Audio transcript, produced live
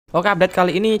Oke, update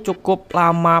kali ini cukup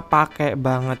lama pakai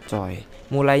banget coy.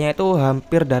 Mulainya itu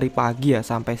hampir dari pagi ya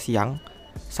sampai siang,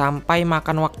 sampai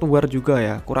makan waktu war juga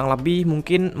ya. Kurang lebih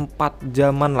mungkin 4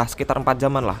 jaman lah, sekitar 4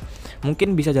 jaman lah.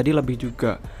 Mungkin bisa jadi lebih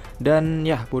juga. Dan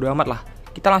ya bodo amat lah.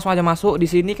 Kita langsung aja masuk. Di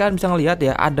sini kan bisa ngelihat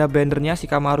ya, ada bannernya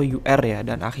Shikamaru UR ya,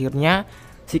 dan akhirnya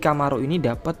Shikamaru ini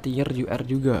dapat tier UR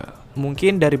juga.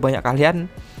 Mungkin dari banyak kalian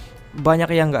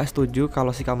banyak yang nggak setuju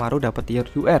kalau Shikamaru dapat tier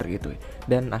UR gitu.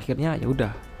 Dan akhirnya ya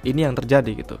udah, ini yang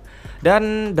terjadi gitu.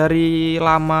 Dan dari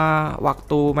lama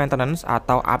waktu maintenance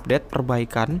atau update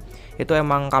perbaikan itu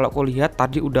emang kalau aku lihat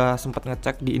tadi udah sempat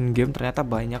ngecek di in game, ternyata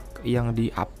banyak yang di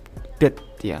update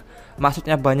ya.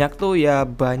 Maksudnya banyak tuh ya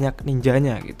banyak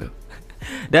ninjanya gitu.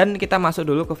 Dan kita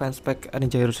masuk dulu ke fanspage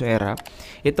Ninja Hero Era.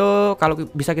 Itu kalau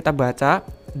bisa kita baca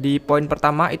di poin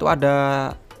pertama itu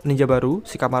ada ninja baru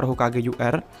Shikamaru Hokage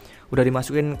UR. Udah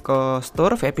dimasukin ke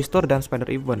store, VIP store, dan spender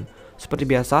event. Seperti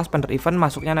biasa, spender event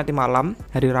masuknya nanti malam,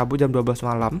 hari Rabu jam 12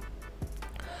 malam.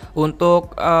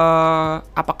 Untuk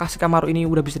apakah Shikamaru ini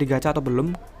udah bisa digacha atau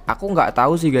belum, aku nggak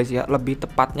tahu sih guys ya. Lebih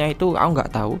tepatnya itu aku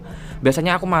nggak tahu.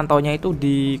 Biasanya aku mantaunya itu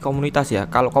di komunitas ya.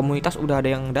 Kalau komunitas udah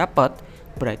ada yang dapat,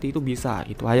 berarti itu bisa.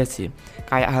 Itu aja sih.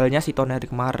 Kayak halnya si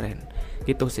Toneri kemarin,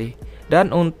 gitu sih.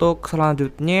 Dan untuk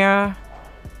selanjutnya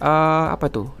apa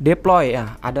tuh, deploy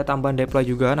ya, ada tambahan deploy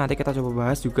juga, nanti kita coba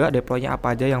bahas juga deploynya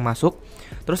apa aja yang masuk.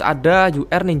 Terus ada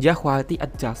UR Ninja Quality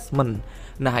Adjustment.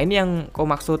 Nah ini yang kau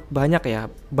maksud banyak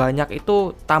ya, banyak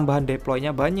itu tambahan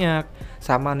deploynya banyak,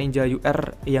 sama Ninja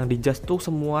UR yang di just tuh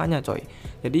semuanya coy.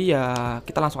 Jadi ya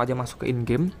kita langsung aja masuk ke in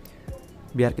game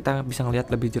biar kita bisa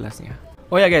ngelihat lebih jelasnya.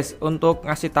 Oh ya guys, untuk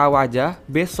ngasih tahu aja,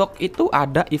 besok itu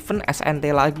ada event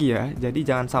SNT lagi ya. Jadi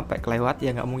jangan sampai kelewat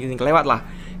ya, nggak mungkin kelewat lah.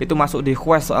 Itu masuk di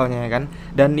quest soalnya kan.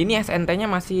 Dan ini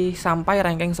SNT-nya masih sampai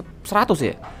ranking 100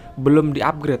 ya. Belum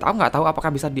di-upgrade. Aku nggak tahu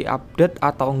apakah bisa di-update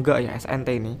atau enggak ya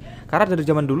SNT ini. Karena dari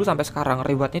zaman dulu sampai sekarang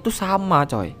rewardnya itu sama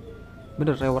coy.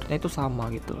 Bener, rewardnya itu sama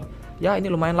gitu. Ya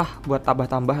ini lumayan lah buat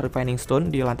tambah-tambah refining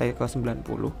stone di lantai ke 90.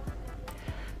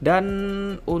 Dan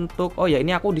untuk, oh ya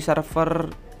ini aku di server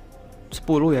 10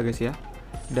 ya guys ya.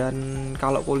 Dan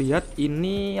kalau aku lihat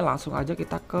ini langsung aja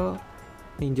kita ke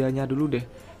ninjanya dulu deh.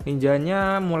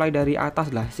 Ninjanya mulai dari atas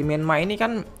lah. Si Menma ini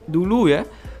kan dulu ya,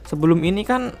 sebelum ini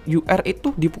kan UR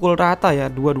itu dipukul rata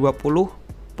ya,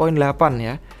 220.8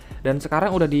 ya. Dan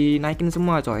sekarang udah dinaikin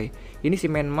semua coy. Ini si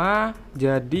Menma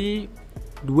jadi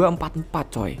 244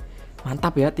 coy.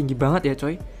 Mantap ya, tinggi banget ya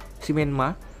coy si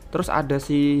Menma. Terus ada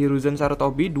si Hiruzen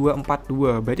Sarutobi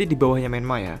 242, berarti di bawahnya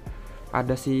Menma ya.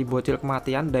 Ada si bocil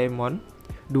kematian Diamond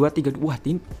 232. Wah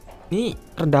ini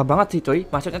rendah banget sih coy.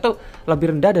 Maksudnya tuh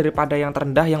lebih rendah daripada yang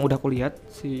terendah yang udah kulihat,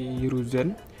 si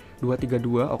Hiruzen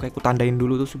 232. Oke, aku tandain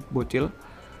dulu tuh si bocil.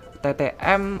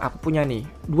 TTM aku punya nih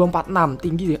 246.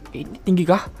 Tinggi ya. Ini tinggi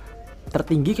kah?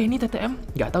 Tertinggi kayak ini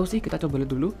TTM? Nggak tahu sih, kita coba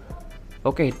lihat dulu.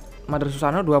 Oke, Madara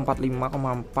Susano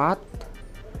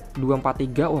 245,4,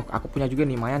 243. Wah, aku punya juga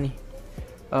nih Maya nih.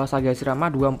 Saga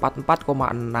Sirama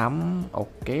 244,6.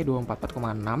 Oke,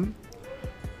 244,6.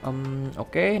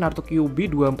 Oke, Naruto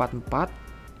Kyuubi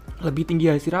 244. Lebih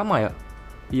tinggi Hashirama ya?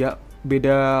 Iya,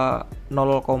 beda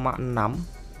 0,6.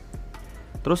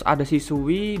 Terus ada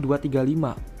Shisui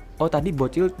 235. Oh, tadi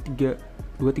bocil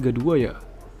 232 ya?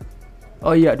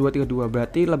 Oh iya, 232.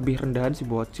 Berarti lebih rendahan si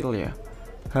bocil ya.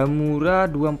 Hamura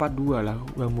 242 lah.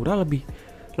 Hamura lebih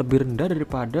rendah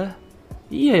daripada,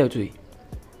 iya ya cuy.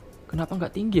 Kenapa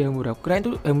nggak tinggi ya Hamura? Keren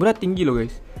tuh Hamura tinggi loh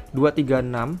guys.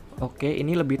 236. Oke,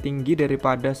 ini lebih tinggi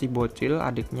daripada si bocil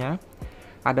adiknya.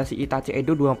 Ada si Itachi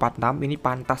Edo 246. Ini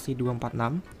pantas sih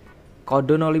 246.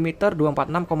 Kode no limiter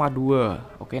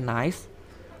 246,2. Oke, nice.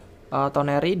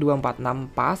 Toneri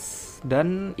 246 pas.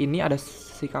 Dan ini ada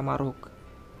si Kamaru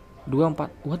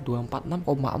 24. Wah,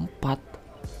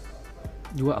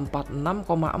 246,4.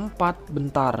 246,4.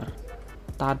 Bentar.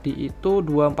 Tadi itu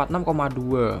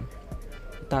 246,2.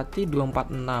 Tati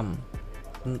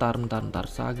 246. Bentar.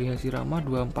 Sage Hashirama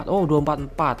 24. Oh,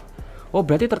 244. Oh,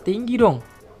 berarti tertinggi dong.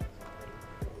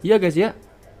 Iya guys ya.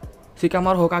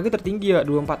 Shikamaru Hokage tertinggi ya,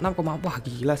 246. Wah,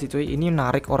 gila sih cuy. Ini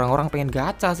menarik, orang-orang pengen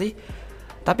gacha sih.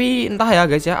 Tapi entah ya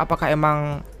guys ya, apakah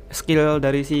emang skill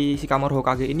dari si Shikamaru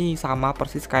Hokage ini sama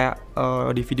persis kayak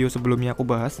di video sebelumnya aku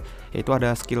bahas, yaitu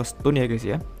ada skill stun ya guys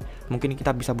ya. Mungkin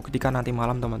kita bisa buktikan nanti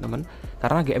malam teman-teman,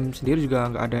 karena GM sendiri juga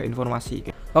nggak ada informasi.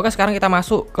 Oke, sekarang kita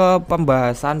masuk ke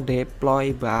pembahasan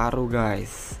deploy baru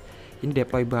guys. Ini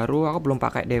deploy baru, aku belum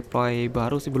pakai deploy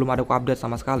baru sih, belum ada update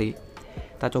sama sekali.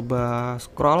 Kita coba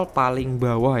scroll paling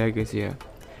bawah ya guys ya.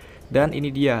 Dan ini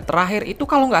dia, terakhir itu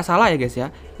kalau nggak salah ya guys ya,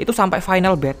 itu sampai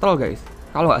final battle guys.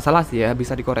 Kalau nggak salah sih ya,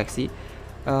 bisa dikoreksi.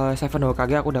 Seven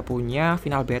Hokage aku udah punya,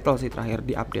 final battle sih terakhir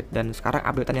di update. Dan sekarang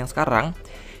updatean yang sekarang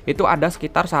itu ada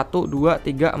sekitar 1, 2,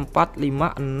 3, 4,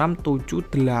 5, 6, 7,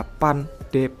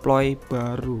 8 deploy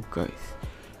baru guys.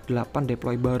 8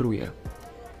 deploy baru ya.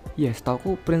 Yes,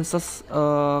 tauku Princess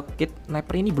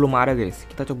Kidnapper ini belum ada guys.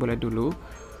 Kita coba lihat dulu.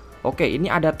 Oke, ini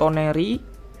ada Toneri,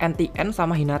 NTN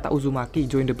sama Hinata Uzumaki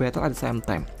join the battle at the same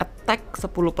time. Attack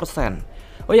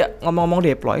 10%. Oh ya, ngomong-ngomong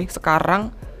deploy,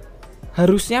 sekarang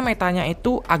harusnya metanya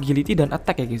itu agility dan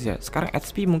attack ya guys ya. Sekarang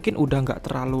HP mungkin udah nggak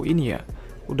terlalu ini ya,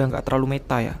 udah nggak terlalu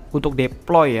meta ya untuk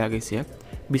deploy ya guys ya.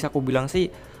 Bisa aku bilang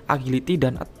sih agility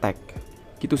dan attack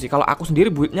gitu sih. Kalau aku sendiri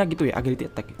buildnya gitu ya, agility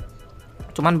attack.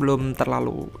 Cuman belum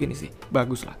terlalu ini sih,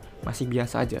 bagus lah, masih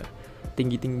biasa aja,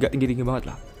 tinggi banget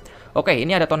lah. Oke,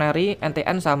 ini ada Toneri,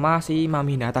 NTN sama si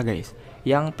Mami Hinata guys,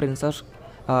 yang Princess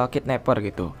Kidnapper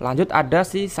gitu. Lanjut ada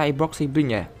si Cyborg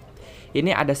sibling ya.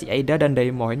 Ini ada si Aida dan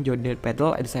Daimon join the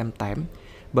battle at the same time.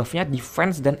 Buffnya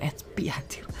defense dan HP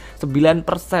anjir 9%,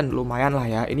 lumayan lah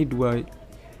ya. Ini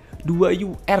 2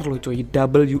 UR loh coy,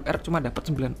 double UR cuma dapat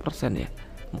 9% ya.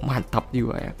 Mantap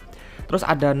juga ya. Terus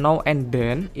ada Now and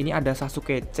Then, ini ada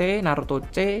Sasuke C, Naruto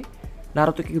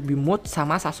Kyuubi Mode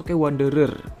sama Sasuke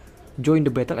Wanderer join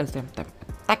the battle at the same time.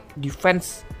 Attack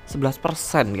defense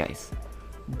 11% guys.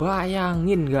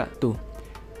 Bayangin nggak tuh,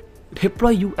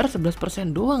 deploy UR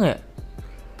 11% doang ya.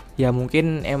 Ya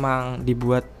mungkin emang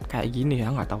dibuat kayak gini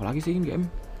ya, nggak tahu lagi sih ini game.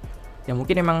 Ya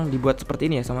mungkin emang dibuat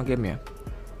seperti ini ya sama game ya.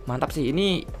 Mantap sih.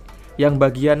 Ini yang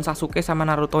bagian Sasuke sama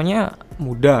Naruto-nya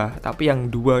mudah, tapi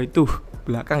yang dua itu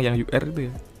belakang yang UR itu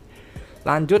ya.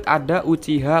 Lanjut ada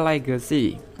Uchiha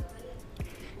Legacy.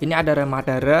 Ini ada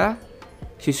Ramadara,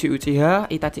 Shishi Uchiha,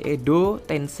 Itachi Edo,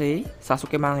 Tensei,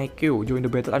 Sasuke Mangekyo join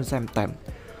the battle at the same time.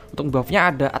 Untuk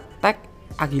buffnya ada attack,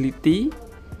 agility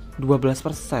 12%.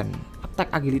 Attack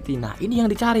agility. Nah, ini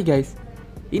yang dicari guys.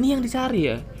 Ini yang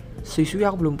dicari ya. Shisui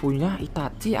aku belum punya,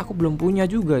 Itachi aku belum punya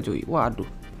juga cuy. Waduh,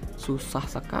 susah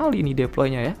sekali nih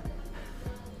deploynya ya.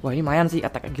 Wah, ini lumayan sih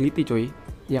attack agility cuy.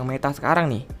 Yang meta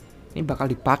sekarang nih. Ini bakal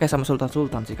dipakai sama Sultan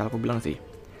sih kalau aku bilang sih.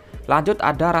 Lanjut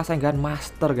ada Rasengan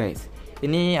Master guys.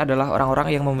 Ini adalah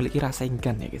orang-orang yang memiliki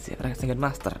Rasengan ya guys ya. Rasengan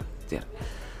Master.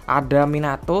 Ada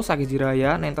Minato, Sage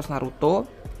Jiraiya, Nentos Naruto,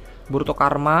 Boruto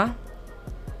Karma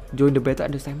join the battle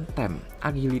at the same time.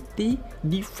 Agility,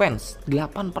 defense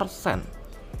 8%.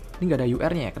 Ini nggak ada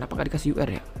UR-nya ya. Kenapa nggak dikasih UR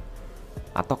ya?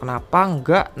 Atau kenapa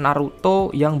nggak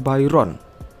Naruto yang Byron?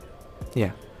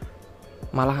 Ya,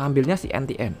 malah ambilnya si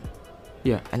NTN.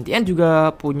 Ya, NTN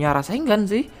juga punya Rasengan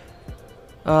sih.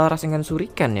 Rasengan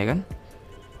Shuriken ya kan.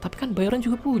 Tapi kan Byron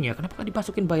juga punya. Kenapa nggak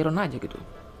dimasukin Byron aja gitu?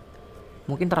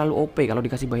 Mungkin terlalu OP kalau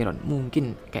dikasih Byron.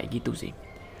 Mungkin kayak gitu sih.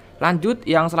 Lanjut,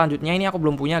 yang selanjutnya ini aku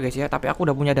belum punya guys ya, tapi aku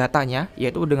udah punya datanya,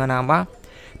 yaitu dengan nama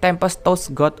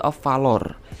Tempestuous God of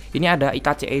Valor. Ini ada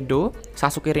Itachi Edo,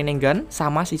 Sasuke Rinnegan,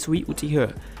 sama Shisui Uchiha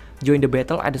join the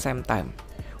battle at the same time.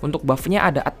 Untuk buffnya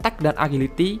ada attack dan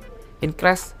agility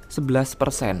increase 11%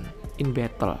 in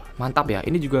battle. Mantap ya,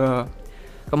 ini juga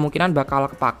kemungkinan bakal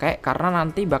kepake karena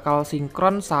nanti bakal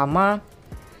sinkron sama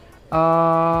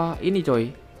ini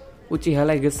coy, Uchiha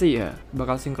Legacy ya,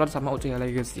 bakal sinkron sama Uchiha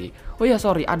Legacy. Oh ya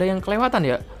sorry, ada yang kelewatan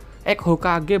ya.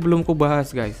 Hokage belum ku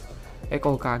bahas guys.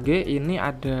 Hokage ini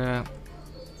ada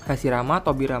Hashirama,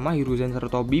 Tobirama, Hiruzen,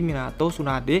 Sarutobi, Minato,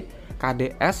 Tsunade,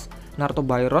 KDS, Naruto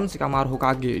Byron, Shikamaru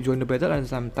Hokage join the battle at the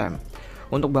same time.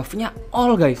 Untuk buffnya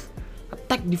all guys.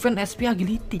 Attack, defense, SP,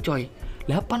 agility coy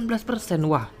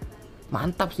 18%. Wah,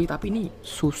 mantap sih, tapi ini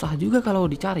susah juga kalau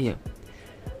dicari ya.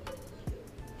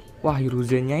 Wah,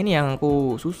 Hiruzennya ini yang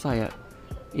aku susah ya.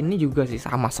 Ini juga sih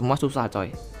sama, semua susah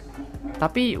coy.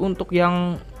 Tapi untuk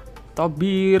yang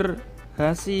Tobir,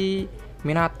 Hashi,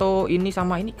 Minato ini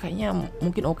sama ini kayaknya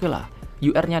mungkin oke lah.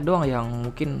 UR-nya doang yang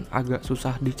mungkin agak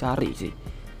susah dicari sih.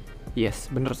 Yes,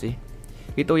 bener sih.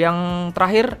 Itu yang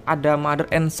terakhir ada Mother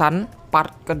and Son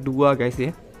part kedua guys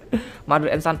ya. Mother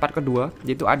and Son part kedua,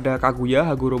 yaitu ada Kaguya,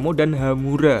 Hagoromo, dan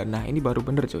Hamura. Nah ini baru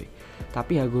bener cuy.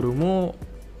 Tapi Hagoromo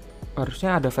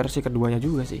harusnya ada versi keduanya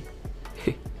juga sih.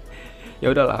 Ya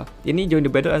udahlah, ini join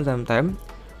the battle at the same time.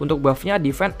 Untuk buffnya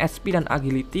defense, SP, dan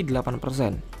agility 8%.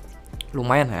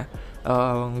 Lumayan ya.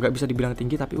 Nggak bisa dibilang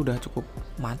tinggi tapi udah cukup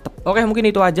mantep. Oke, mungkin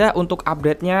itu aja untuk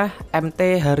update-nya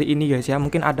MT hari ini guys ya.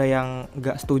 Mungkin ada yang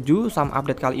nggak setuju sama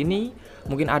update kali ini,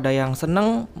 mungkin ada yang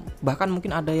seneng, bahkan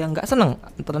mungkin ada yang nggak seneng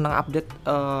tentang update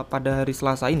pada hari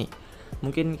Selasa ini.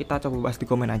 Mungkin kita coba bahas di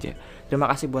komen aja. Terima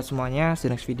kasih buat semuanya, see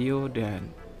you next video, dan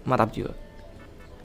mantap juga.